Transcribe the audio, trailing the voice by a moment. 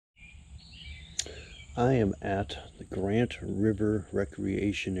I am at the Grant River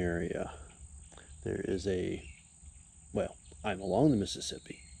Recreation Area. There is I'm along the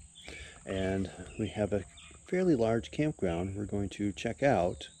Mississippi, and we have a fairly large campground we're going to check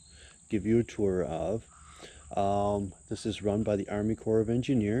out, give you a tour of. This is run by the Army Corps of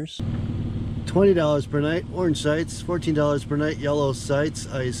Engineers. $20 per night, orange sites, $14 per night, yellow sites.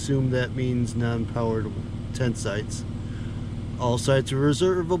 I assume that means non-powered tent sites. All sites are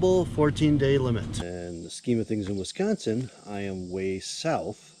reservable, 14-day limit. In the scheme of things in Wisconsin, I am way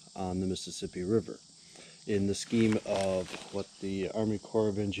south on the Mississippi River. In the scheme of what the Army Corps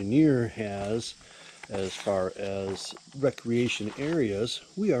of Engineers has as far as recreation areas,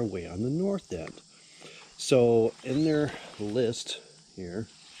 we are way on the north end. So in their list here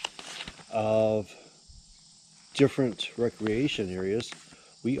of different recreation areas,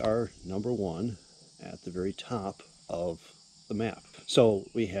 we are number one at the very top of the map. So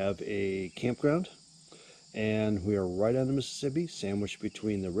we have a campground, and we are right on the Mississippi, sandwiched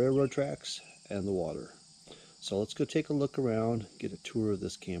between the railroad tracks and the water. So let's go take a look around, get a tour of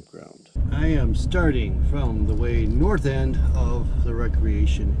this campground. I am starting from the way north end of the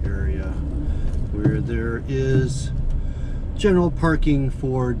recreation area, where there is general parking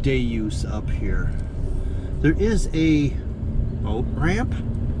for day use up here. There is a boat ramp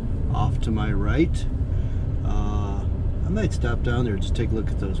off to my right. I might stop down there and just take a look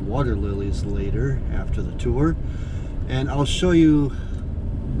at those water lilies later after the tour, and I'll show you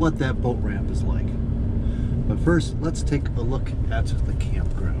what that boat ramp is like. But first, let's take a look at the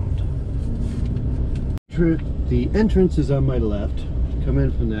campground. The entrance is on my left. Come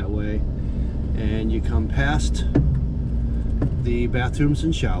in from that way, and you come past the bathrooms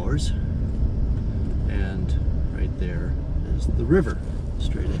and showers, and right there is the river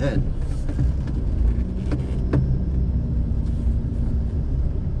straight ahead.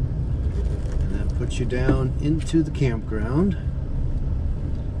 Put you down into the campground.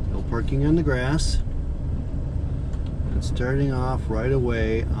 No parking on the grass. And starting off right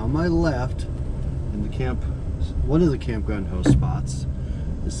away on my left in the one of the campground host spots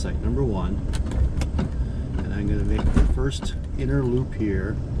is site number 1. And I'm going to make the first inner loop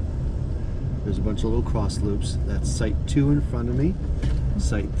here. There's a bunch of little cross loops. That's site 2 in front of me.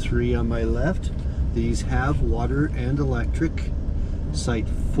 Site 3 on my left. These have water and electric. Site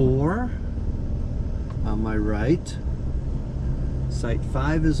 4 on my right. Site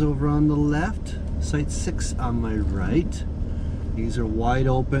 5 is over on the left. Site 6 on my right. These are wide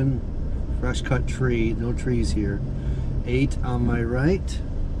open, fresh cut tree, no trees here. 8 on my right.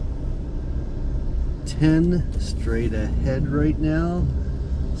 10 straight ahead right now.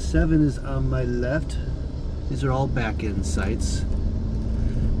 7 is on my left. These are all back end sites.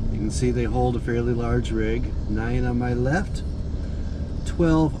 You can see they hold a fairly large rig. 9 on my left.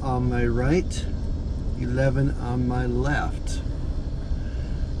 12 on my right. 11 on my left.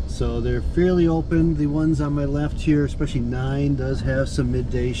 So they're fairly open. The ones on my left here, especially 9, does have some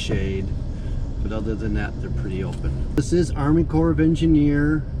midday shade, but other than that, they're pretty open. This is Army Corps of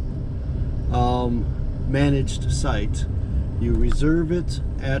Engineers managed site. You reserve it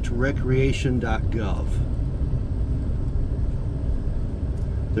at recreation.gov.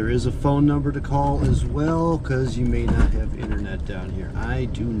 There is a phone number to call as well, because you may not have internet down here. I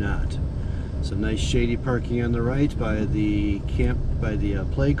do not. Some nice shady parking on the right by the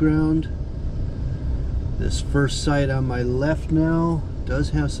playground. This first site on my left now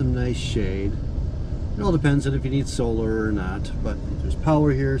does have some nice shade. It all depends on if you need solar or not, but there's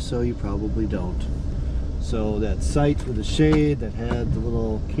power here, so you probably don't. So that site with the shade that had the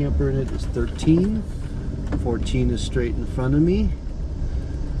little camper in it is 13. 14 is straight in front of me.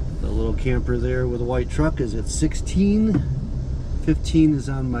 The little camper there with a white truck is at 16. 15 is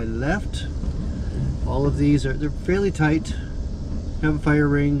on my left. All of these they're fairly tight. Have a fire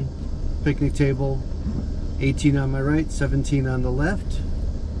ring, picnic table. 18 on my right, 17 on the left.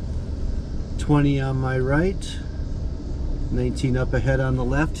 20 on my right. 19 up ahead on the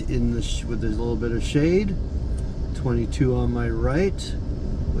left with a little bit of shade. 22 on my right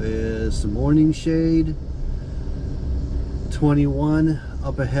with some morning shade. 21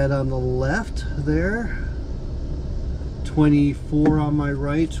 up ahead on the left there. 24 on my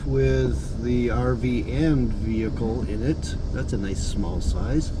right with the RV and vehicle in it. That's a nice small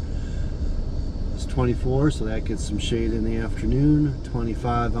size. It's 24, so that gets some shade in the afternoon.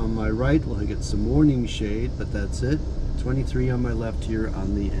 25 on my right, well, I get some morning shade, but that's it. 23 on my left here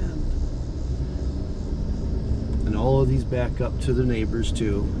on the end. And all of these back up to the neighbors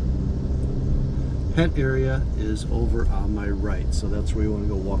too. Pet area is over on my right, so that's where you want to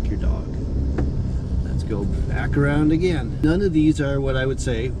go walk your dog. That's go back around again. None of these are what I would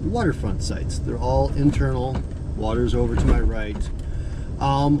say waterfront sites. They're all internal. Water's over to my right.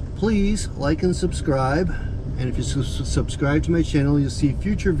 Please like and subscribe. And if you subscribe to my channel, you'll see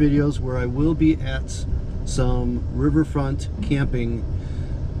future videos where I will be at some riverfront camping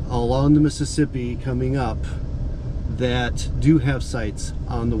along the Mississippi coming up that do have sites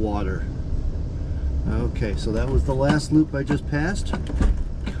on the water. Okay, so that was the last loop I just passed.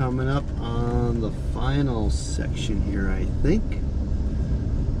 Coming up on the final section here, I think.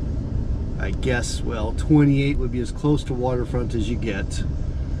 I guess, well, 28 would be as close to waterfront as you get.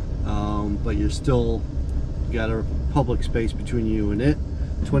 But you're still got a public space between you and it.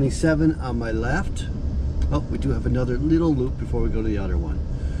 27 on my left. Oh, we do have another little loop before we go to the other one.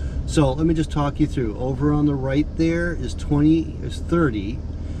 So let me just talk you through. Over on the right there is 30.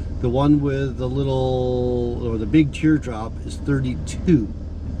 The one with the little, or the big teardrop, is 32.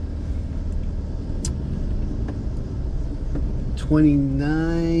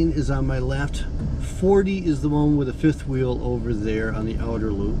 29 is on my left. 40 is the one with the fifth wheel over there on the outer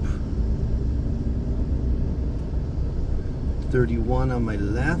loop. 31 on my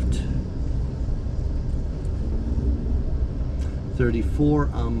left. 34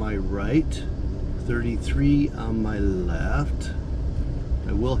 on my right. 33 on my left.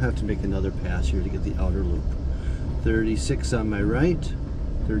 I will have to make another pass here to get the outer loop. 36 on my right.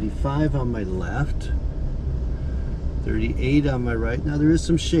 35 on my left. 38 on my right. Now there is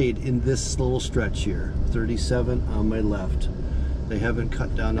some shade in this little stretch here. 37 on my left. They haven't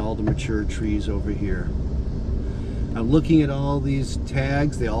cut down all the mature trees over here. I'm looking at all these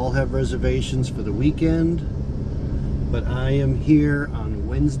tags. They all have reservations for the weekend. But I am here on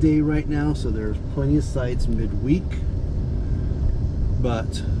Wednesday right now, so there's plenty of sites midweek.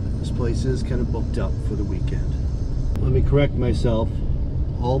 But this place is kind of booked up for the weekend. Let me correct myself.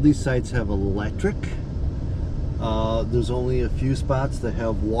 All these sites have electric. There's only a few spots that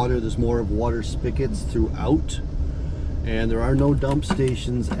have water. There's more of water spigots throughout. And there are no dump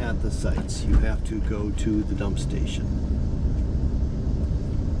stations at the sites. You have to go to the dump station.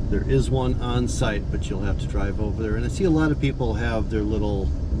 There is one on site, but you'll have to drive over there. And I see a lot of people have their little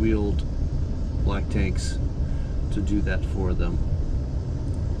wheeled black tanks to do that for them.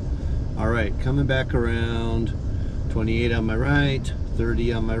 All right, coming back around. 28 on my right,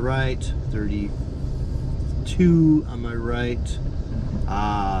 30 on my right, 32 on my right.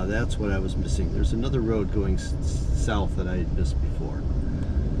 Ah, that's what I was missing. There's another road going south that I had missed before.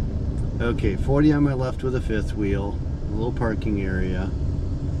 Okay, 40 on my left with a fifth wheel, a little parking area.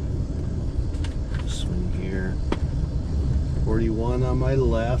 Swing here. 41 on my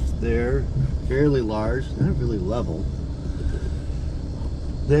left there, fairly large, not really level.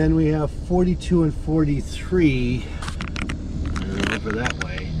 Then we have 42 and 43 over that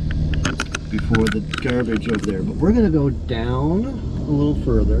way before the garbage over there. But we're going to go down a little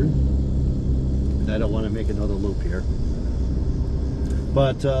further. I don't want to make another loop here.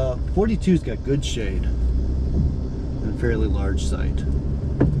 But 42's got good shade and a fairly large site.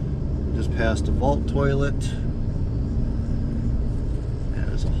 Just past a vault toilet. And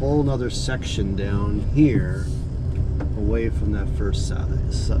there's a whole nother section down here away from that first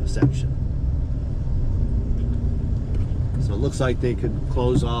section. So it looks like they could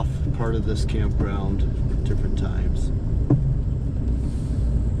close off part of this campground at different times.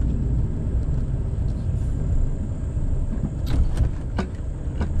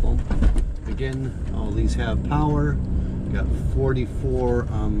 Again, all these have power. Got 44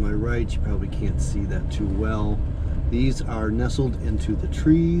 on my right. You probably can't see that too well. These are nestled into the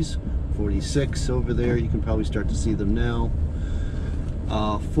trees. 46 over there, you can probably start to see them now.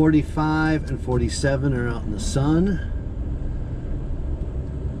 45 and 47 are out in the sun.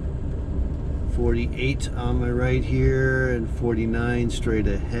 48 on my right here, and 49 straight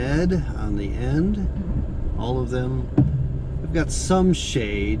ahead on the end. All of them have got some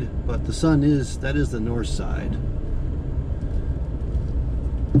shade, but the sun is, that is the north side.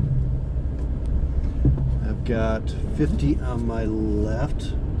 I've got 50 on my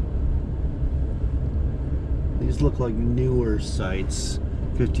left. These look like newer sites.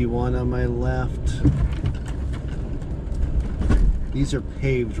 51 on my left. These are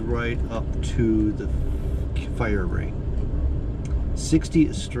paved right up to the fire ring. 60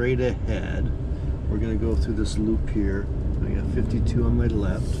 is straight ahead. We're going to go through this loop here. I got 52 on my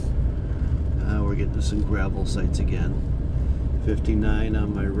left. Now we're getting to some gravel sites again. 59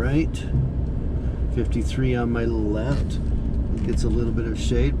 on my right. 53 on my left. It gets a little bit of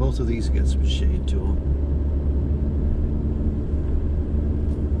shade. Both of these get some shade to them.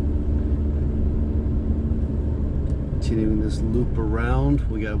 continuing this loop around.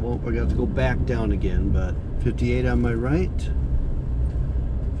 We got to go back down again, but 58 on my right,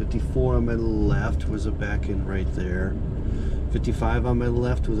 54 on my left. Was it back in right there? 55 on my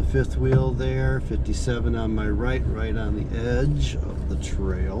left with a fifth wheel there. 57 on my right, right on the edge of the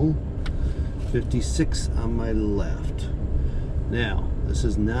trail. 56 on my left. Now, this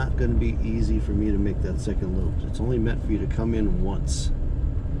is not going to be easy for me to make that second loop. It's only meant for you to come in once.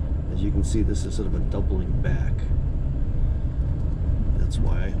 As you can see, this is sort of a doubling back. That's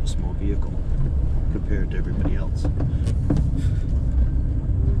why I have a small vehicle compared to everybody else. I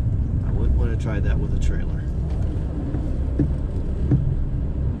wouldn't want to try that with a trailer.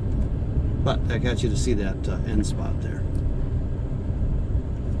 But I got you to see that end spot there.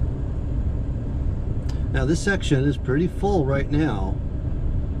 Now this section is pretty full right now,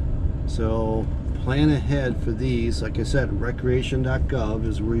 so plan ahead for these. Like I said, recreation.gov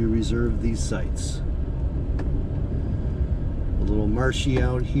is where you reserve these sites. A little marshy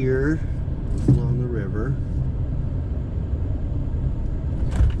out here along the river.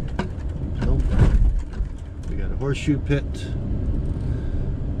 So, we got a horseshoe pit,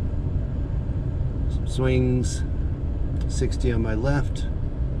 some swings, 60 on my left,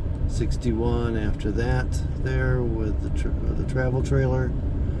 61 after that there with the travel trailer.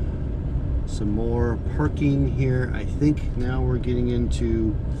 Some more parking here. I think now we're getting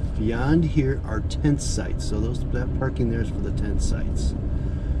into, beyond here are tent sites. So that parking there is for the tent sites.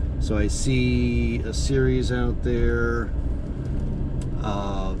 So I see a series out there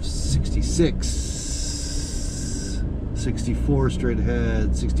of 66, 64 straight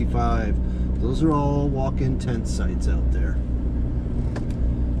ahead, 65. Those are all walk-in tent sites out there.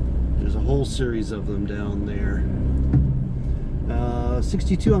 There's a whole series of them down there.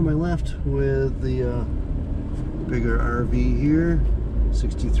 62 on my left with the bigger RV here.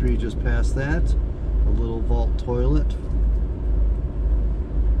 63 just past that. A little vault toilet.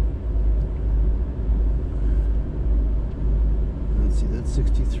 Let's see, that's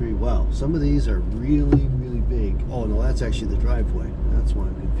 63. Wow, some of these are really, really big. Oh no, that's actually the driveway. That's why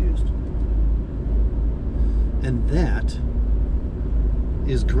I'm confused. And that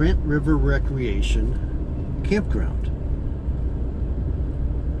is Grant River Recreation Campground.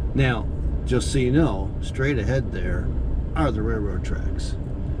 Now, just so you know, straight ahead there are the railroad tracks.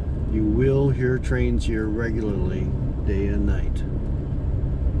 You will hear trains here regularly, day and night.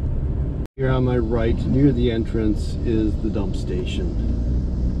 Here on my right, near the entrance, is the dump station,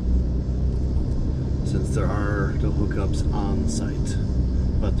 since there are no hookups on site.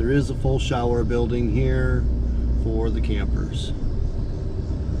 But there is a full shower building here for the campers.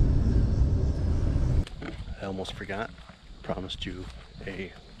 I almost forgot, promised you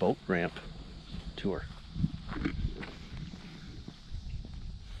a boat ramp tour.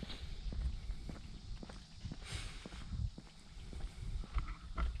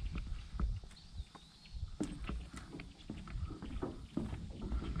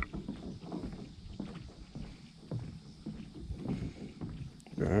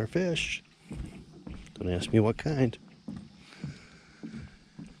 There are fish. Don't ask me what kind.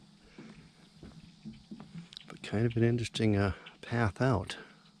 But kind of an interesting path out.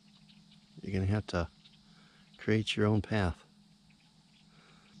 You're going to have to create your own path.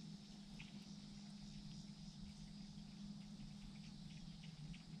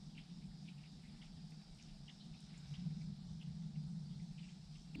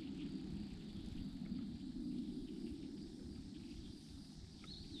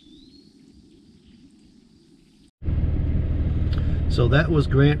 So that was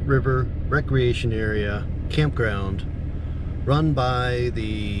Grant River Recreation Area Campground, run by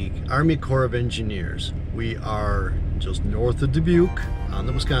the Army Corps of Engineers. We are just north of Dubuque on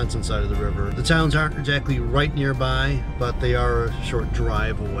the Wisconsin side of the river. The towns aren't exactly right nearby, but they are a short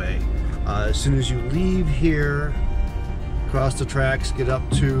drive away. As soon as you leave here, cross the tracks, get up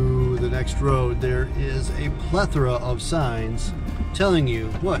to the next road, there is a plethora of signs telling you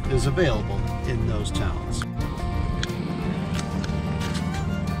what is available in those towns.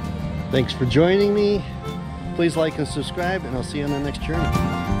 Thanks for joining me. Please like and subscribe, and I'll see you on the next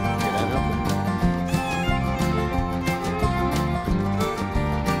journey.